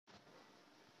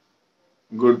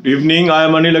Good evening. I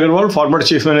am Anil Agarwal, former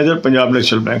Chief Manager, Punjab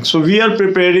National Bank. So we are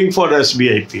preparing for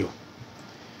SBI PO.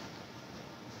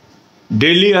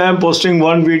 Daily I am posting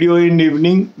one video in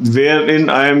evening wherein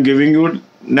I am giving you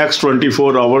next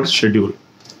 24 hours schedule.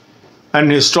 And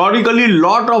historically,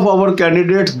 lot of our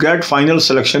candidates get final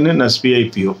selection in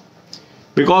SBI PO.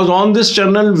 Because on this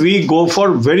channel, we go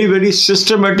for very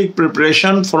systematic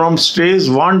preparation from stage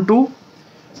 1 to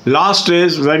last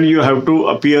stage when you have to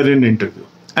appear in interview.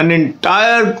 An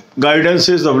entire guidance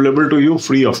is available to you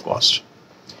free of cost.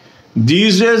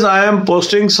 These days I am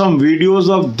posting some videos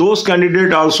of those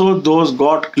candidates also, those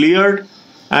got cleared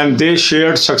and they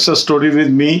shared success story with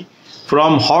me.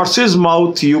 From horse's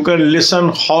mouth you can listen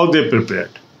how they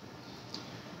prepared.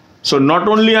 So not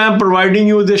only I am providing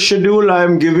you this schedule, I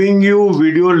am giving you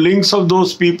video links of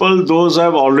those people, those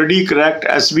have already cracked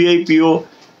SBI PO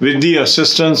with the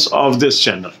assistance of this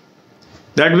channel.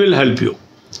 That will help you.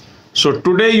 So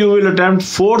today you will attempt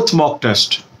 4th mock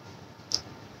test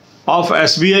of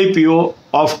SBI PO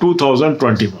of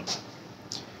 2021.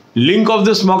 Link of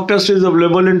this mock test is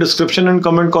available in description and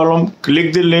comment column.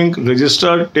 Click the link,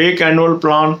 register, take annual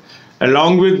plan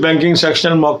along with banking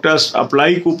sectional mock test.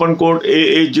 Apply coupon code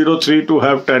AA03 to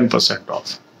have 10%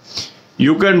 off.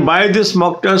 You can buy this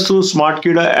mock test through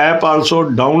SmartKida app also.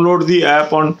 Download the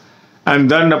app and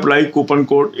then apply coupon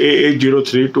code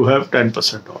AA03 to have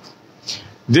 10% off.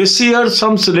 This year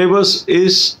some syllabus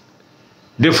is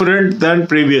different than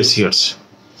previous years.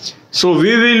 So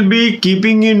we will be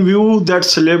keeping in view that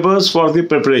syllabus for the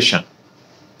preparation.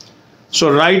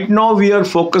 So right now we are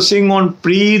focusing on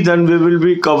pre, then we will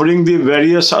be covering the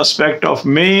various aspects of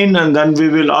main, and then we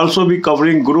will also be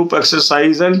covering group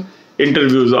exercise and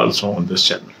interviews also on this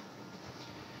channel.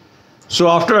 So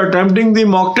after attempting the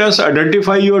mock test,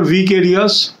 identify your weak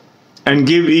areas and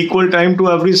give equal time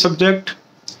to every subject.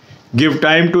 Give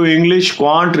time to English,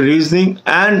 quant, reasoning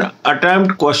and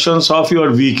attempt questions of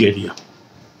your weak area.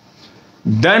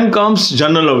 Then comes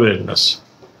general awareness.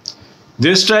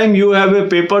 This time you have a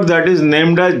paper that is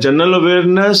named as general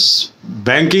awareness,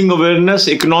 banking awareness,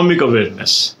 economic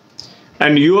awareness.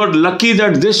 And you are lucky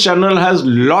that this channel has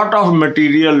lot of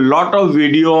material, lot of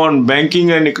video on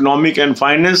banking and economic and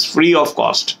finance free of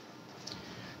cost.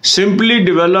 Simply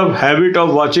develop habit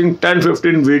of watching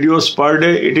 10-15 videos per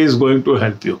day. It is going to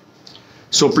help you.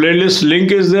 So playlist link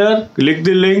is there, click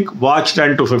the link, watch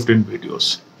 10 to 15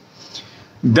 videos.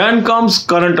 Then comes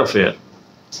current affair.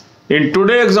 In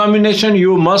today's examination,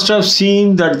 you must have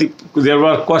seen that there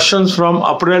were questions from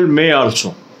April, May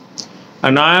also.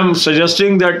 And I am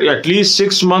suggesting that at least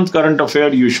 6-month current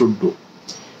affair you should do.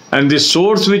 And the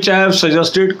source which I have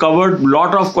suggested covered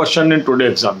lot of questions in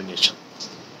today's examination.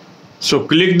 So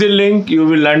click the link, you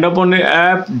will land up on an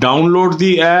app, download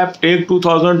the app, take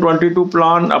 2022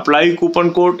 plan, apply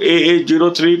coupon code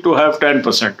AA03 to have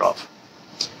 10% off.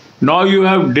 Now you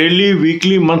have daily,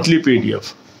 weekly, monthly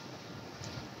PDF.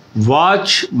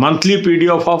 Watch monthly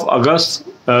PDF of August,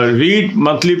 read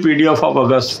monthly PDF of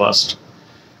August 1st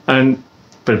and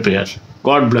prepare.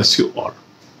 God bless you all.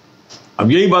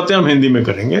 अब यही बातें हम हिंदी में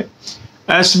करेंगे.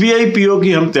 SBI PO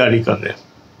की हम तैयारी कर रहे हैं.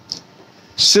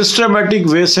 सिस्टमैटिक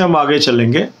वे से हम आगे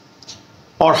चलेंगे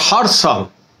और हर साल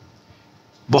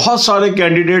बहुत सारे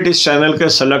कैंडिडेट इस चैनल के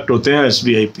सेलेक्ट होते हैं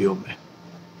SBI PO में.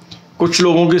 कुछ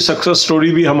लोगों की सक्सेस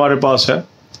स्टोरी भी हमारे पास है.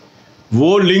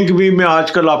 वो लिंक भी मैं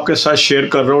आजकल आपके साथ शेयर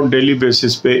कर रहा हूँ. डेली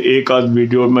बेसिस पे एक आध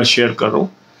वीडियो मैं शेयर कर रहा हूँ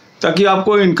ताकि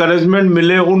आपको इनकरेजमेंट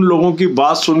मिले उन लोगों की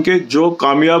बात सुन के जो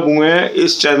कामयाब हुए हैं,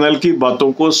 इस चैनल की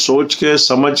बातों को सोच के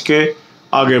समझ के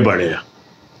आगे बढ़े हैं.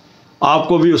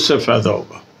 आपको भी उससे फ़ायदा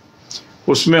होगा.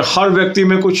 उसमें हर व्यक्ति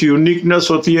में कुछ यूनिकनेस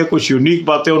होती है, कुछ यूनिक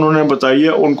बातें उन्होंने बताई है,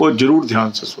 उनको जरूर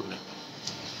ध्यान से सुनें.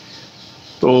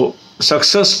 तो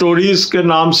सक्सेस स्टोरीज के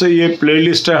नाम से ये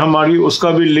प्लेलिस्ट है हमारी,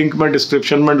 उसका भी लिंक मैं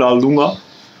डिस्क्रिप्शन में डाल दूंगा,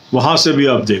 वहां से भी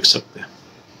आप देख सकते हैं.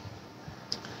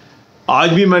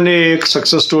 आज भी मैंने एक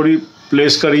सक्सेस स्टोरी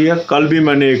प्लेस करी है, कल भी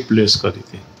मैंने एक प्लेस करी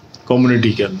थी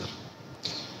कम्युनिटी के अंदर.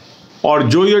 और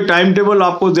जो ये टाइम टेबल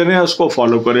आपको दे रहे हैं उसको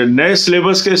फॉलो करें. नए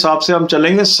सिलेबस के हिसाब से हम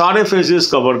चलेंगे, सारे फेजेस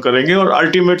कवर करेंगे और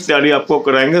अल्टीमेट तैयारी आपको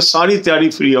कराएंगे. सारी तैयारी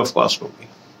फ्री ऑफ कॉस्ट होगी.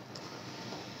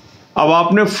 अब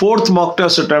आपने 4th मॉक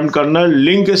टेस्ट अटेम्प्ट करना है.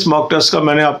 लिंक इस मॉक टेस्ट का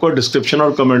मैंने आपको डिस्क्रिप्शन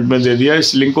और कमेंट में दे दिया.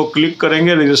 इस लिंक को क्लिक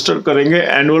करेंगे, रजिस्टर करेंगे,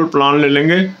 एनुअल प्लान ले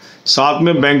लेंगे, साथ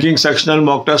में बैंकिंग सेक्शनल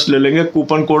मॉक टेस्ट ले लेंगे,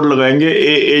 कूपन कोड लगाएंगे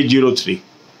AA03,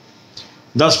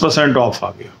 10% ऑफ आ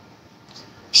गया.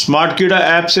 SmartKida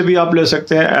ऐप से भी आप ले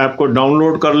सकते हैं. ऐप को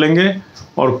डाउनलोड कर लेंगे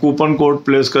और कूपन कोड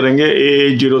प्लेस करेंगे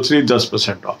AA03,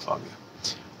 10% ऑफ आ गया.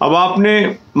 अब आपने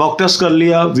मॉक टेस्ट कर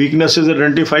लिया, वीकनेसेस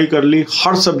आइडेंटिफाई कर ली.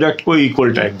 हर सब्जेक्ट को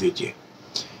इक्वल टाइम दीजिए.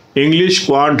 इंग्लिश,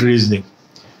 क्वांट, रीजनिंग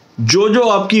जो जो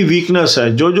आपकी वीकनेस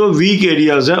है, जो जो वीक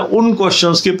एरियाज हैं, उन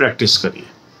क्वेश्चंस की प्रैक्टिस करिए।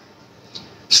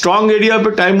 स्ट्रांग एरिया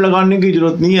पे टाइम लगाने की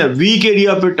जरूरत नहीं है, वीक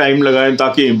एरिया पे टाइम लगाएं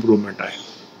ताकि इंप्रूवमेंट आए।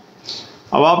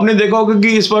 अब आपने देखा होगा कि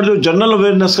इस बार जो जनरल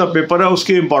अवेयरनेस का पेपर है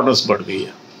उसकी इंपॉर्टेंस बढ़ गई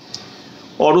है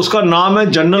और उसका नाम है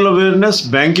general awareness,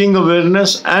 banking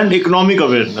awareness and economic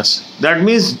awareness. That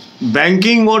means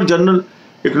banking और जनरल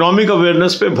इकोनॉमिक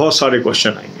अवेयरनेस पे बहुत सारे क्वेश्चन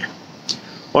आएंगे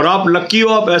और आप लक्की हो,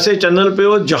 आप ऐसे चैनल पे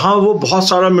हो जहां वो बहुत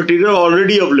सारा मटेरियल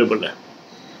ऑलरेडी अवेलेबल है।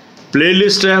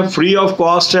 प्लेलिस्ट है, फ्री ऑफ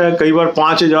कॉस्ट है, कई बार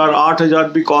 5,000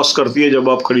 8,000 भी कॉस्ट करती है जब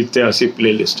आप खरीदते हैं ऐसी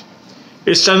प्लेलिस्ट।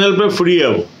 इस चैनल पे फ्री है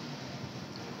वो।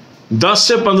 10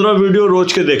 से 15 वीडियो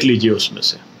रोज के देख लीजिए उसमें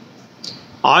से।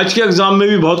 आज के एग्जाम में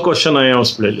भी बहुत क्वेश्चन आए हैं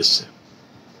उस प्लेलिस्ट से,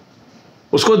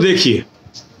 उसको देखिए।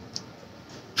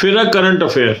 फिर है करंट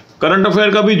अफेयर। करंट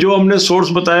अफेयर का भी जो हमने सोर्स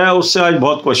बताया है उससे आज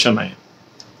बहुत क्वेश्चन आए।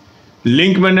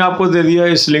 लिंक मैंने आपको दे दिया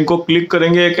है, इस लिंक को क्लिक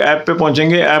करेंगे, एक ऐप पे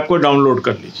पहुंचेंगे, ऐप को डाउनलोड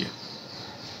कर लीजिए।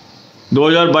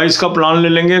 2022 का प्लान ले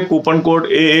लेंगे, कूपन कोड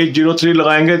AA03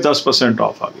 लगाएंगे, 10%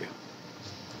 ऑफ आ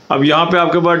गया। अब यहाँ पे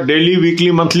आपके पास डेली,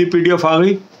 वीकली, मंथली PDF आ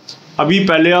गई। अभी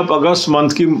पहले आप अगस्त मंथ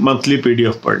की मंथली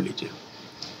PDF पढ़ लीजिए।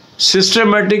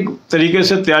 सिस्टमेटिक तरीके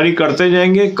से तैयारी करते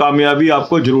जाएंगे, कामयाबी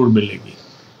आपको जरूर मिलेगी।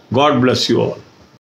 God bless you all.